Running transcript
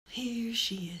Here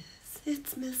she is,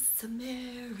 it's Miss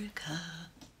America.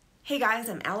 Hey guys,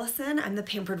 I'm Allison, I'm the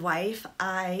Pampered Wife.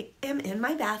 I am in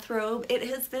my bathrobe. It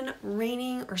has been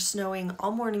raining or snowing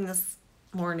all morning this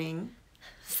morning.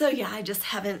 So yeah, I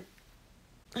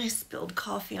spilled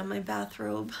coffee on my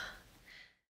bathrobe.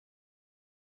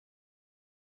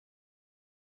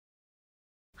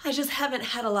 I just haven't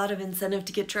had a lot of incentive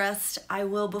to get dressed. I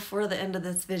will before the end of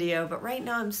this video, but right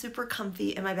now I'm super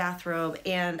comfy in my bathrobe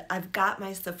and I've got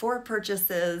my Sephora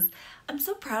purchases. I'm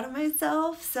so proud of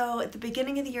myself. So at the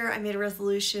beginning of the year, I made a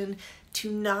resolution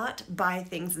to not buy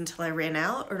things until I ran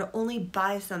out, or to only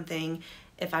buy something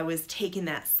if I was taking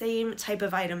that same type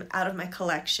of item out of my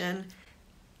collection.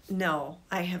 No,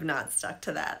 I have not stuck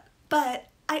to that. But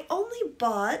I only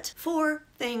bought 4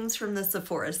 things from the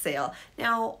Sephora sale.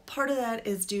 Now, part of that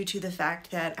is due to the fact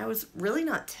that I was really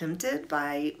not tempted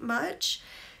by much.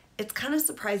 It's kind of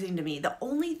surprising to me. The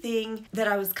only thing that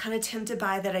I was kind of tempted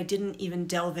by that I didn't even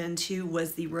delve into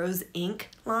was the Rose Ink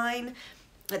line.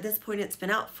 At this point, it's been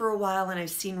out for a while and I've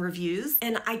seen reviews,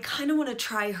 and I kind of want to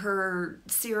try her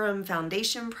serum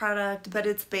foundation product, but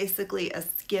it's basically a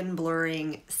skin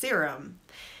blurring serum.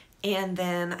 And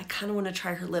then I kind of want to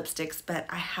try her lipsticks, but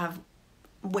I have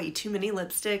way too many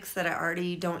lipsticks that I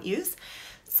already don't use.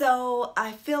 So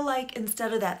I feel like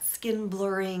instead of that skin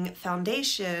blurring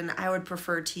foundation, I would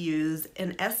prefer to use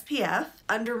an SPF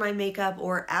under my makeup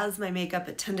or as my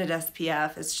makeup tinted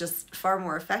SPF. It's just far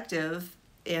more effective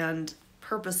and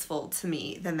purposeful to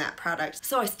me than that product.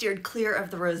 So I steered clear of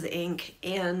the Rose Ink,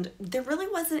 and there really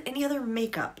wasn't any other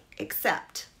makeup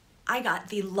except I got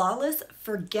the Lawless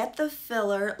Forget the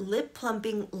Filler Lip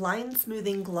Plumping Line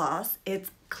Smoothing Gloss.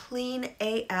 It's clean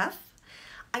AF.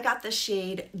 I got the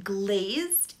shade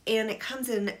Glazed, and it comes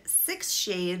in 6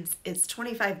 shades. It's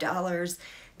 $25.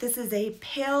 This is a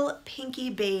pale pinky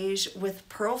beige with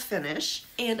pearl finish.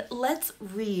 And let's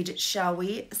read, shall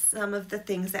we, some of the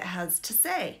things it has to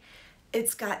say.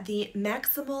 It's got the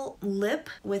Maximal Lip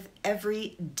with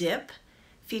Every Dip,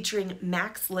 featuring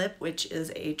Max Lip, which is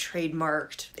a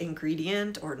trademarked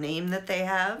ingredient or name that they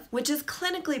have, which is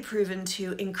clinically proven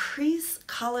to increase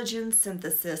collagen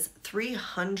synthesis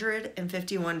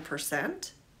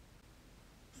 351%,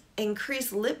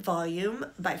 increase lip volume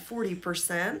by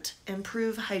 40%,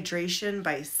 improve hydration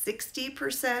by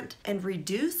 60%, and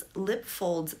reduce lip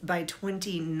folds by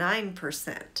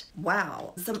 29%.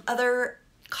 Wow. Some other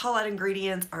call-out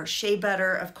ingredients are shea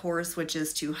butter, of course, which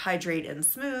is to hydrate and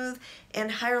smooth,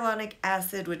 and hyaluronic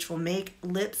acid, which will make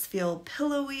lips feel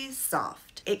pillowy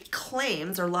soft. It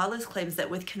claims, or Lawless claims, that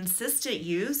with consistent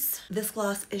use, this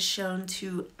gloss is shown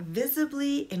to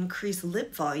visibly increase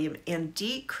lip volume and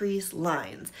decrease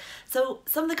lines. So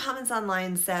some of the comments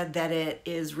online said that it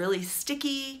is really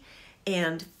sticky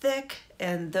and thick,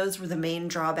 and those were the main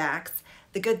drawbacks.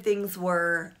 The good things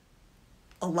were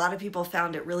a lot of people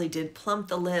found it really did plump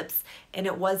the lips, and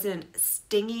it wasn't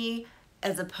stingy,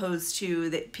 as opposed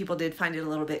to that people did find it a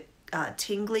little bit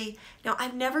tingly. Now,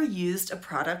 I've never used a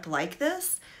product like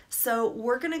this, so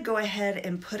we're gonna go ahead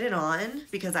and put it on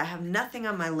because I have nothing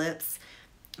on my lips.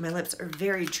 My lips are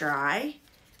very dry,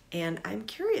 and I'm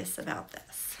curious about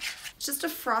this. It's just a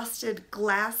frosted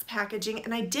glass packaging,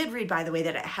 and I did read, by the way,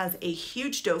 that it has a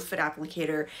huge doe foot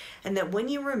applicator, and that when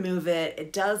you remove it,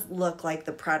 it does look like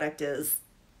the product is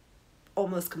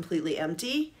almost completely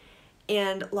empty.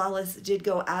 And Lawless did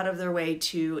go out of their way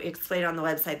to explain on the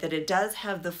website that it does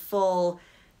have the full,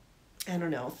 I don't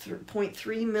know, 0.3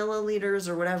 milliliters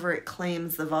or whatever it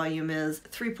claims the volume is,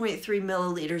 3.3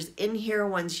 milliliters in here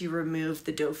once you remove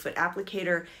the doe foot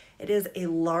applicator. It is a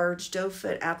large doe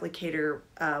foot applicator,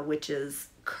 which is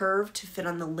curved to fit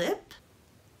on the lip.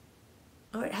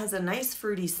 Oh, it has a nice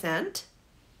fruity scent,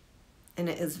 and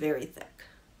it is very thick.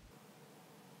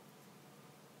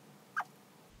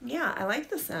 Yeah, I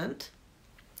like the scent.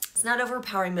 It's not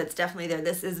overpowering, but it's definitely there.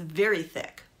 This is very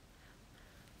thick.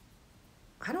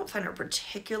 I don't find it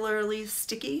particularly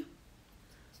sticky.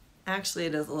 Actually,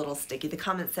 it is a little sticky. The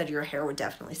comment said your hair would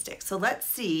definitely stick. So let's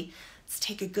see. Let's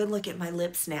take a good look at my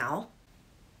lips now,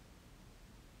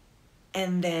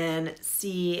 and then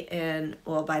see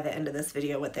well, by the end of this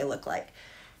video, what they look like.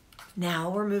 Now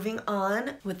we're moving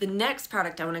on with the next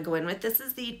product I want to go in with. This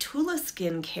is the Tula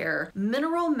Skincare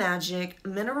Mineral Magic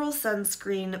Mineral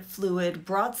Sunscreen Fluid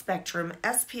Broad Spectrum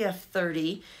SPF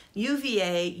 30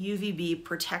 UVA UVB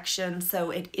protection.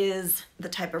 So it is the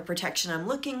type of protection I'm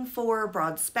looking for,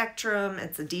 broad spectrum.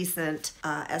 It's a decent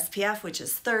SPF, which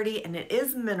is 30, and it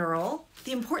is mineral.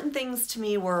 The important things to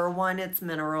me were, 1, it's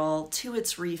mineral, 2,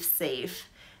 it's reef safe.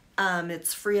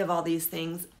 It's free of all these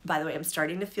things. By the way, I'm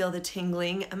starting to feel the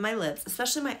tingling in my lips,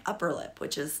 especially my upper lip,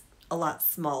 which is a lot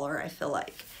smaller, I feel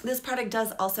like. This product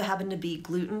does also happen to be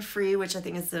gluten-free, which I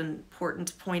think is important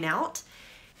to point out.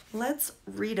 Let's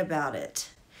read about it.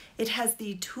 It has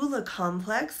the Tula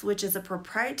complex, which is a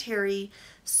proprietary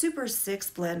Super 6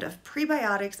 blend of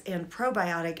prebiotics and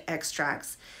probiotic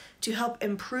extracts to help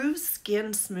improve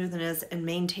skin smoothness and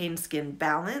maintain skin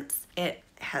balance. It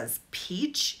has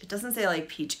peach. It doesn't say like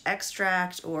peach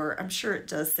extract, or I'm sure it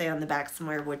does say on the back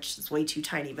somewhere, which is way too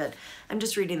tiny, but I'm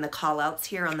just reading the call outs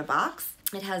here on the box.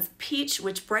 It has peach,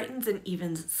 which brightens and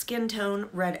evens skin tone,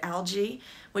 red algae,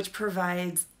 which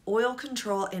provides oil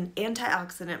control and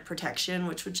antioxidant protection,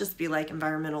 which would just be like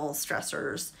environmental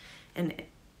stressors and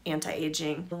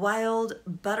anti-aging. Wild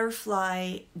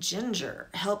butterfly ginger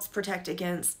helps protect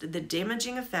against the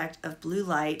damaging effect of blue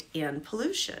light and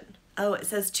pollution. Oh, it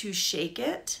says to shake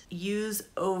it, use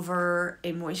over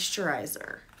a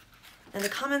moisturizer. And the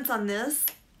comments on this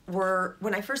were,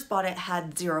 when I first bought it,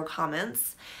 had 0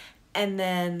 comments. And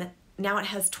then now it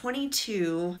has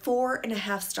 22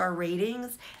 4.5-star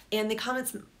ratings. And the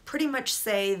comments pretty much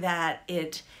say that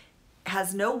it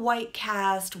has no white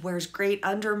cast, wears great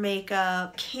under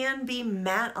makeup, can be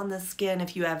matte on the skin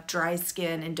if you have dry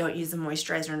skin and don't use a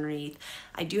moisturizer underneath.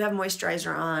 I do have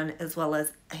moisturizer on, as well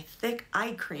as a thick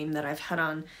eye cream that I've had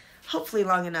on hopefully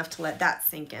long enough to let that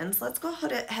sink in. So let's go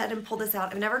ahead and pull this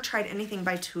out. I've never tried anything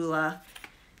by Tula.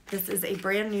 This is a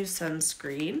brand new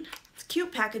sunscreen. It's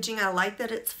cute packaging. I like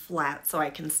that it's flat so I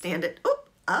can stand it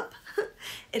up.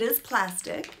 It is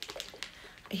plastic.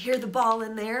 I hear the ball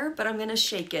in there, but I'm gonna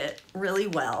shake it really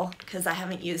well because I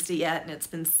haven't used it yet and it's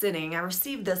been sitting. I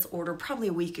received this order probably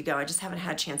a week ago. I just haven't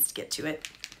had a chance to get to it.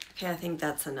 Okay, I think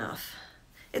that's enough.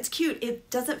 It's cute. It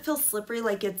doesn't feel slippery,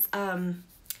 like it's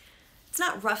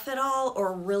not rough at all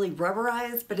or really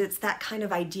rubberized, but it's that kind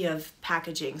of idea of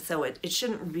packaging, so it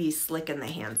shouldn't be slick in the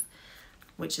hands,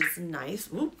 which is nice.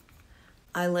 Ooh.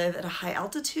 I live at a high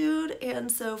altitude,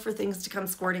 and so for things to come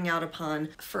squirting out upon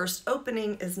first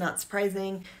opening is not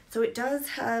surprising. So it does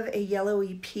have a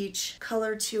yellowy peach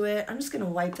color to it. I'm just gonna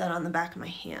wipe that on the back of my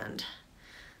hand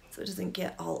so it doesn't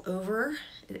get all over.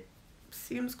 It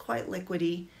seems quite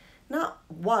liquidy, not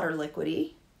water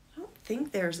liquidy. I don't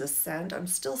think there's a scent. I'm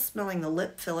still smelling the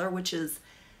lip filler, which is,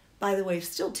 by the way,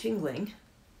 still tingling.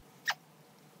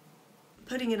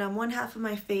 Putting it on one half of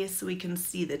my face so we can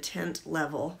see the tint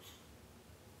level.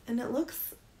 And it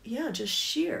looks, yeah, just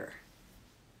sheer.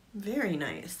 Very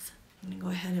nice. I'm gonna go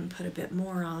ahead and put a bit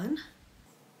more on.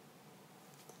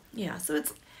 Yeah, so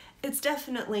it's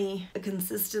definitely a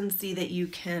consistency that you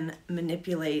can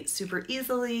manipulate super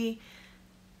easily,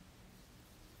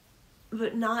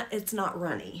 but it's not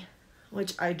runny,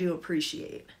 which I do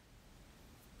appreciate.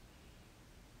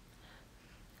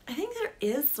 I think there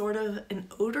is sort of an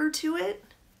odor to it,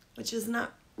 which is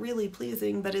not really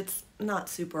pleasing, but it's not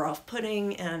super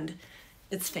off-putting and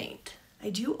it's faint.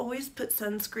 I do always put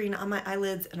sunscreen on my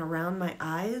eyelids and around my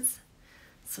eyes,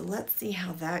 so let's see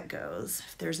how that goes,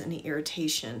 if there's any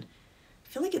irritation. I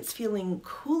feel like it's feeling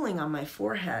cooling on my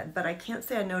forehead, but I can't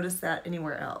say I noticed that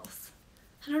anywhere else.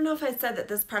 I don't know if I said that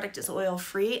this product is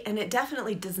oil-free, and it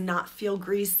definitely does not feel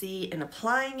greasy in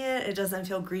applying it. It doesn't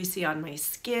feel greasy on my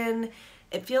skin.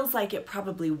 It feels like it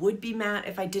probably would be matte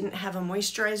if I didn't have a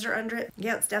moisturizer under it.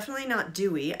 Yeah, it's definitely not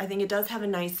dewy. I think it does have a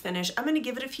nice finish. I'm gonna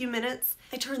give it a few minutes.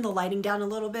 I turned the lighting down a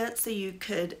little bit so you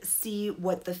could see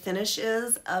what the finish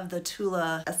is of the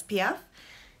Tula SPF.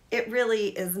 It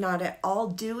really is not at all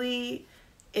dewy.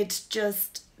 It's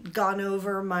just gone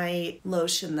over my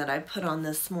lotion that I put on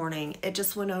this morning. It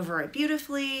just went over it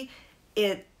beautifully.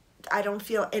 I don't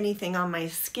feel anything on my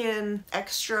skin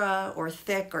extra or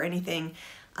thick or anything.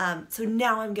 So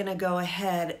now I'm gonna go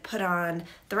ahead, put on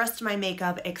the rest of my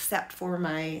makeup except for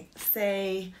my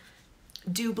Saie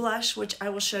Blush, which I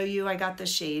will show you. I got the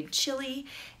shade Chili,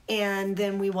 and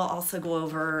then we will also go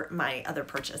over my other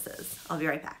purchases. I'll be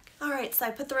right back. All right, so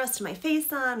I put the rest of my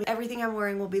face on. Everything I'm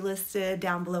wearing will be listed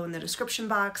down below in the description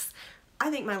box. I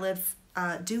think my lips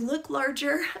do look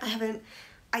larger.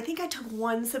 I think I took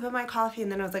one sip of my coffee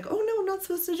and then I was like, oh no, I'm not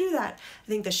supposed to do that. I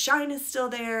think the shine is still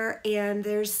there, and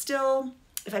there's still,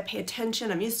 if I pay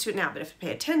attention, I'm used to it now, but if I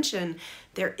pay attention,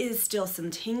 there is still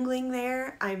some tingling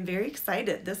there. I'm very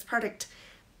excited. This product,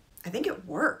 I think it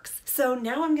works. So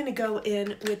now I'm gonna go in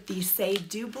with the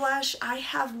Saie Blush. I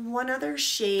have one other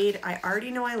shade. I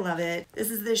already know I love it. This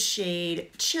is the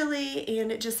shade Chili,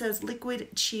 and it just says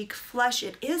Liquid Cheek Flush.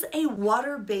 It is a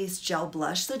water-based gel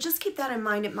blush, so just keep that in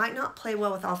mind. It might not play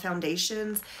well with all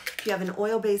foundations. If you have an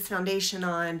oil-based foundation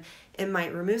on, it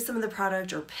might remove some of the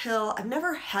product or pill. I've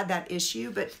never had that issue,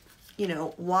 but you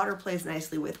know, water plays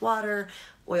nicely with water,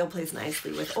 oil plays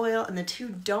nicely with oil, and the two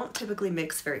don't typically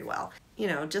mix very well. you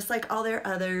know, just like all their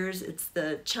others. It's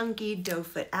the chunky doe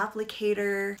foot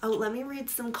applicator. Oh, let me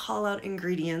read some call out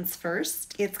ingredients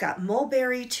first. It's got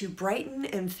mulberry to brighten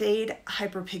and fade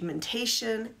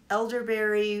hyperpigmentation,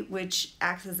 elderberry, which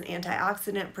acts as an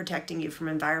antioxidant, protecting you from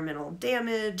environmental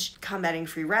damage, combating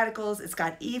free radicals. It's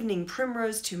got evening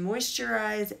primrose to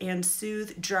moisturize and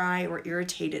soothe dry or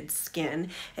irritated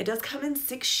skin. It does come in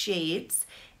 6 shades.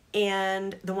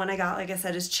 And the one I got, like I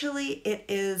said, is chilly. It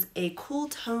is a cool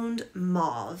toned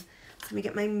mauve. So let me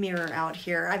get my mirror out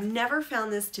here. I've never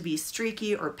found this to be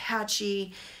streaky or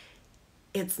patchy.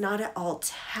 It's not at all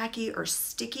tacky or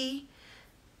sticky.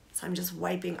 So I'm just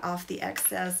wiping off the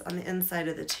excess on the inside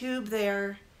of the tube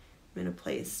there. I'm gonna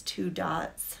place 2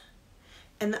 dots.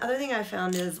 And the other thing I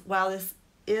found is, while this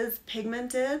is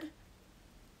pigmented,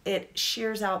 it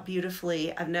shears out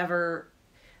beautifully. I've never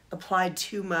applied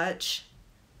too much,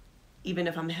 even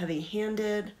if I'm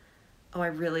heavy-handed. Oh, I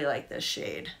really like this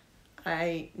shade.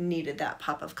 I needed that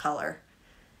pop of color.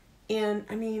 And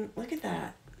I mean, look at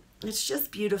that. It's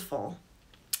just beautiful.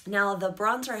 Now, the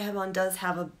bronzer I have on does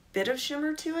have a bit of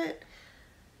shimmer to it,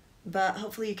 but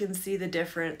hopefully you can see the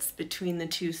difference between the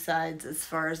 2 sides as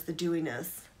far as the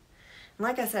dewiness. And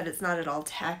like I said, it's not at all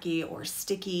tacky or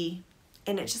sticky,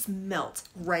 and it just melts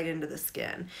right into the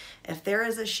skin. If there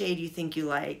is a shade you think you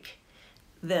like,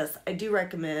 this I do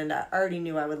recommend. I already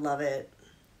knew I would love it.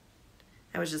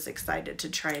 I was just excited to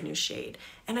try a new shade.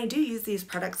 And I do use these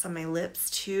products on my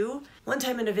lips too. One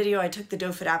time in a video I took the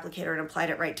doe foot applicator and applied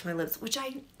it right to my lips, which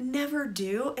I never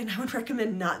do, and I would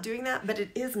recommend not doing that, but it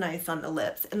is nice on the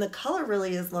lips. And the color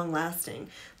really is long lasting.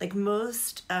 Like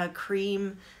most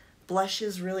cream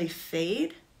blushes really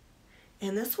fade,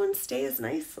 and this one stays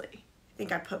nicely. I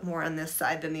think I put more on this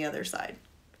side than the other side.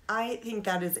 I think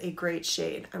that is a great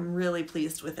shade. I'm really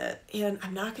pleased with it. And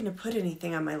I'm not gonna put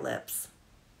anything on my lips.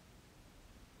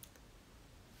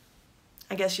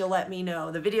 I guess you'll let me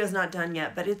know. The video's not done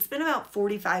yet, but it's been about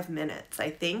 45 minutes,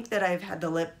 I think, that I've had the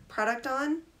lip product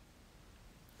on.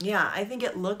 Yeah, I think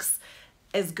it looks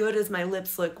as good as my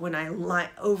lips look when I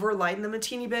overline them a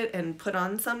teeny bit and put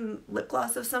on some lip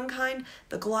gloss of some kind.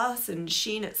 The gloss and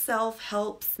sheen itself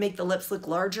helps make the lips look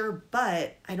larger,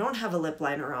 but I don't have a lip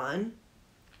liner on.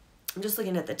 I'm just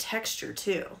looking at the texture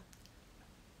too.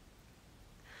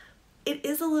 It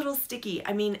is a little sticky.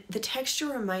 I mean, the texture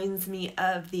reminds me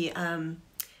of the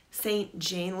St.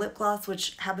 Jane lip gloss,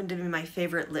 which happened to be my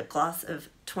favorite lip gloss of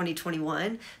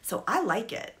 2021. So I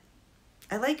like it.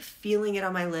 I like feeling it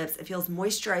on my lips. It feels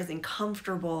moisturizing,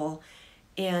 comfortable,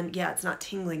 and yeah, it's not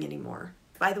tingling anymore.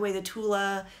 By the way, the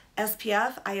Tula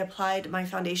SPF, I applied my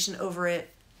foundation over it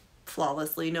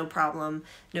flawlessly, no problem,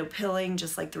 no pilling,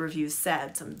 just like the reviews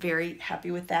said. So I'm very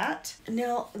happy with that.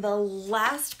 Now, the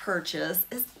last purchase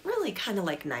is really kind of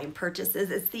like 9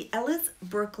 purchases. It's the Ellis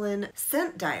Brooklyn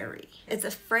Scent Diary. It's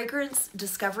a fragrance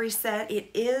discovery set. It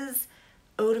is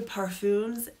eau de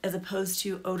parfums as opposed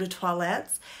to eau de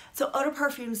toilettes. So eau de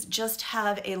parfums just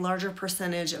have a larger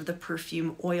percentage of the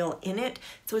perfume oil in it,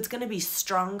 so it's going to be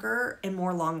stronger and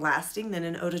more long lasting than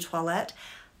an eau de toilette.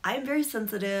 I'm very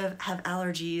sensitive, have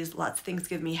allergies, lots of things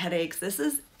give me headaches. This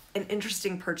is an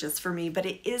interesting purchase for me, but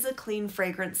it is a clean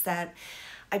fragrance set.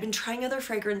 I've been trying other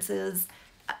fragrances.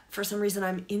 For some reason,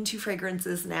 I'm into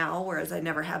fragrances now, whereas I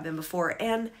never have been before.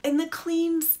 And in the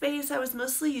clean space, I was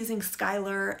mostly using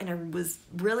Skylar, and I was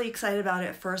really excited about it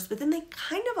at first, but then they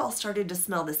kind of all started to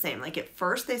smell the same. Like at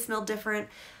first they smelled different,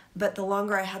 but the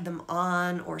longer I had them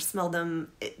on or smelled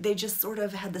them, they just sort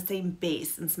of had the same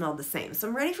base and smelled the same. So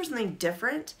I'm ready for something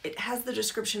different. It has the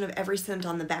description of every scent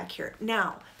on the back here.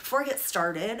 Now, before I get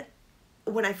started,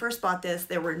 when I first bought this,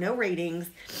 there were no ratings.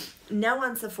 Now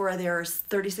on Sephora, there's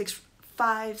 36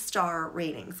 5-star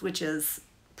ratings, which is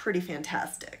pretty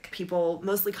fantastic. People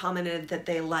mostly commented that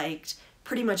they liked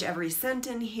pretty much every scent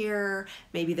in here.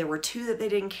 Maybe there were 2 that they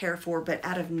didn't care for, but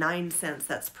out of 9 scents,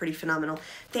 that's pretty phenomenal.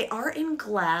 They are in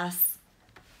glass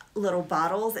little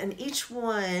bottles, and each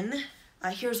one,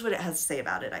 here's what it has to say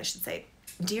about it, I should say.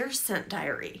 Dear Scent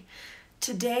Diary,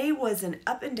 today was an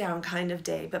up and down kind of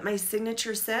day, but my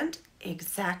signature scent,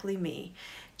 exactly me.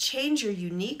 Change your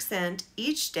unique scent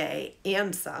each day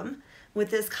and some with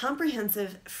this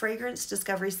comprehensive fragrance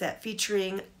discovery set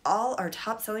featuring all our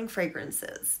top-selling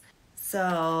fragrances.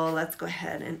 So let's go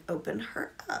ahead and open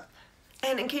her up.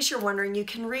 And in case you're wondering, you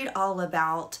can read all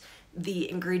about the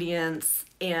ingredients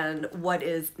and what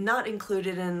is not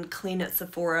included in Clean at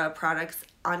Sephora products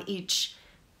on each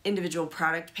individual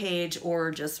product page,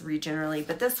 or just read generally.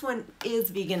 But this one is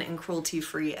vegan and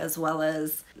cruelty-free, as well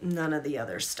as none of the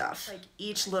other stuff. Like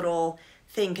each little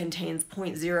thing contains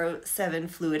 0.07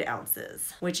 fluid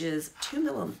ounces, which is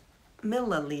 2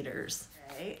 milliliters.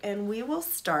 Okay, and we will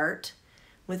start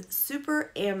with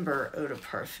Super Amber Eau de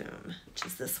Parfum, which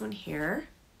is this one here.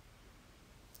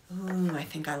 Ooh, I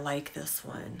think I like this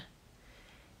one.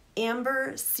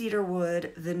 Amber,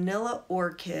 cedarwood, vanilla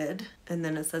orchid, and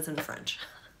then it says in French.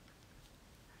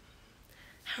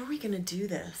 How are we gonna do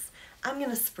this? I'm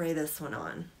gonna spray this one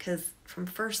on because from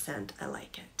first scent, I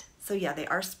like it. So yeah, they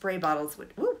are spray bottles,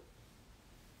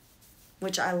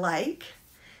 which I like,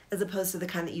 as opposed to the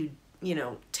kind that you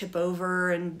know, tip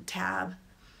over and dab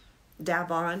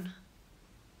on.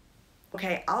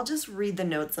 Okay, I'll just read the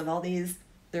notes of all these.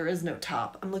 There is no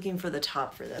top. I'm looking for the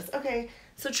top for this. Okay,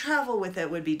 so travel with it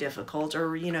would be difficult,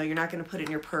 or you know, you're not gonna put it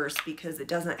in your purse because it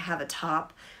doesn't have a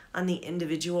top on the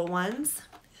individual ones.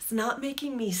 It's not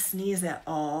making me sneeze at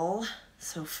all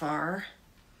so far.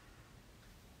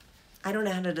 I don't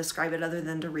know how to describe it other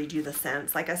than to read you the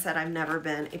scents. Like I said, I've never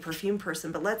been a perfume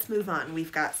person, but let's move on.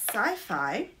 We've got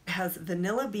Sci-Fi, has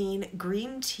vanilla bean,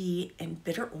 green tea, and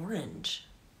bitter orange.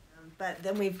 But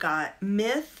then we've got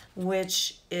Myth,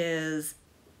 which is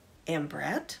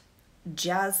ambrette,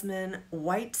 jasmine,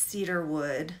 white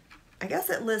cedarwood. I guess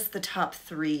it lists the top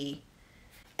 3.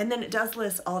 And then it does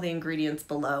list all the ingredients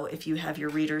below if you have your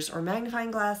readers or magnifying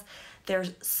glass.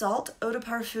 There's Salt Eau de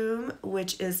Parfum,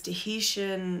 which is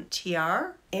Tahitian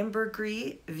tiare,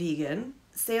 ambergris, vegan,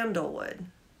 sandalwood.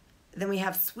 Then we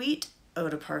have Sweet Eau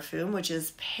de Parfum, which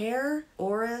is pear,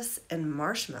 orris, and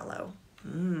marshmallow.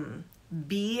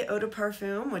 Bee Eau de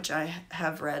Parfum, which I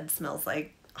have read smells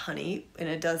like honey, and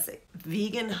it does say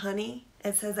vegan honey.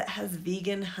 It says it has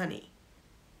vegan honey.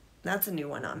 That's a new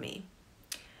one on me.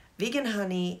 Vegan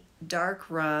honey, dark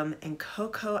rum, and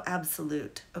cocoa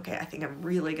absolute. Okay, I think I'm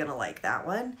really gonna like that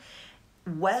one.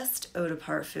 West Eau de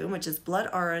Parfum, which is blood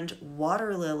orange,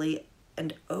 water lily,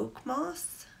 and oak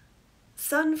moss.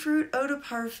 Sunfruit Eau de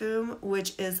Parfum,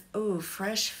 which is,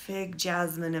 fresh fig,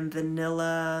 jasmine, and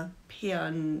vanilla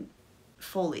pianifolia.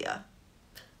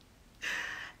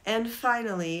 And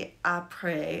finally,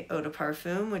 Après Eau de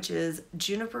Parfum, which is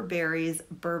juniper berries,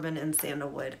 bourbon, and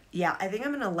sandalwood. Yeah, I think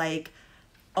I'm gonna like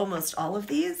almost all of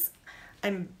these.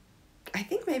 I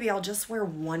think maybe I'll just wear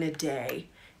one a day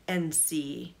and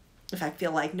see if I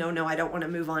feel like, no, I don't want to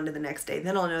move on to the next day.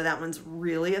 Then I'll know that one's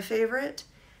really a favorite.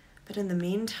 But in the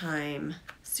meantime,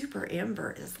 Super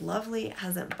Amber is lovely. It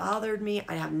hasn't bothered me.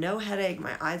 I have no headache.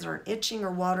 My eyes aren't itching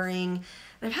or watering.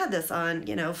 And I've had this on,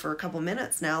 you know, for a couple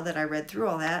minutes now that I read through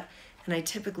all that. And I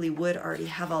typically would already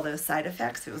have all those side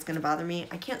effects if it was going to bother me.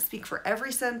 I can't speak for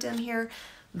every scent in here,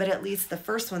 but at least the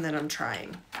first one that I'm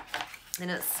trying.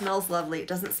 And it smells lovely. It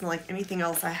doesn't smell like anything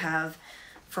else I have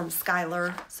from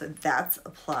Skylar, so that's a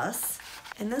plus.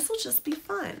 And this will just be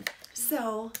fun.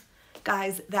 So,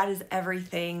 guys, that is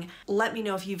everything. Let me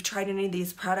know if you've tried any of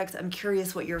these products. I'm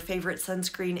curious what your favorite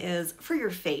sunscreen is for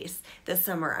your face this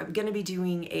summer. I'm gonna be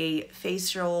doing a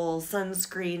facial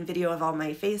sunscreen video of all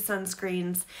my face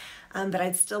sunscreens, but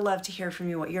I'd still love to hear from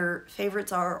you what your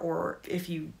favorites are, or if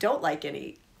you don't like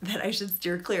any that I should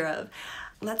steer clear of.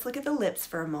 Let's look at the lips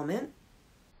for a moment.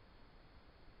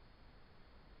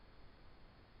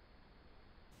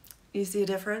 You see a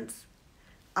difference?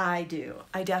 I do.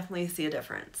 I definitely see a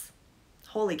difference.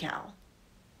 Holy cow.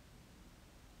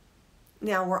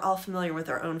 Now, we're all familiar with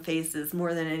our own faces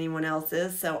more than anyone else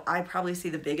is, so I probably see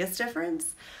the biggest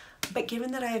difference. But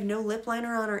given that I have no lip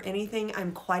liner on or anything,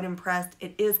 I'm quite impressed.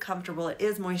 It is comfortable, it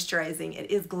is moisturizing,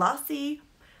 it is glossy.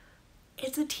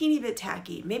 It's a teeny bit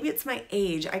tacky. Maybe it's my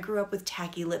age. I grew up with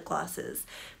tacky lip glosses.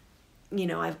 You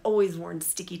know, I've always worn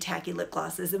sticky, tacky lip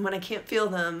glosses, and when I can't feel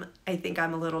them, I think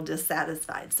I'm a little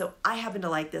dissatisfied. So I happen to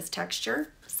like this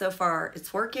texture. So far,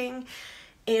 it's working.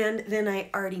 And then I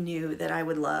already knew that I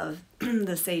would love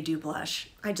the Saie Blush.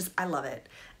 I love it.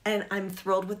 And I'm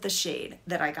thrilled with the shade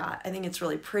that I got. I think it's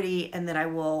really pretty, and that I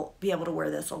will be able to wear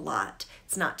this a lot.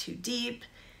 It's not too deep.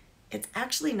 It's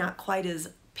actually not quite as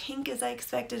pink as I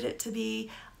expected it to be,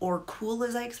 or cool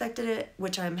as I expected it,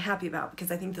 which I'm happy about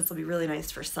because I think this will be really nice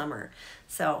for summer.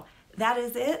 So that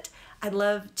is it. I'd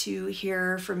love to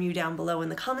hear from you down below in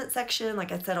the comment section.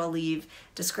 Like I said, I'll leave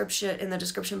in the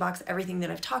description box everything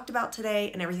that I've talked about today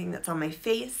and everything that's on my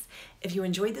face. If you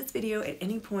enjoyed this video at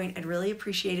any point, I'd really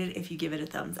appreciate it if you give it a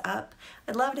thumbs up.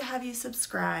 I'd love to have you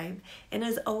subscribe. And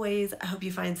as always, I hope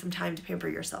you find some time to pamper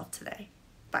yourself today.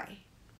 Bye.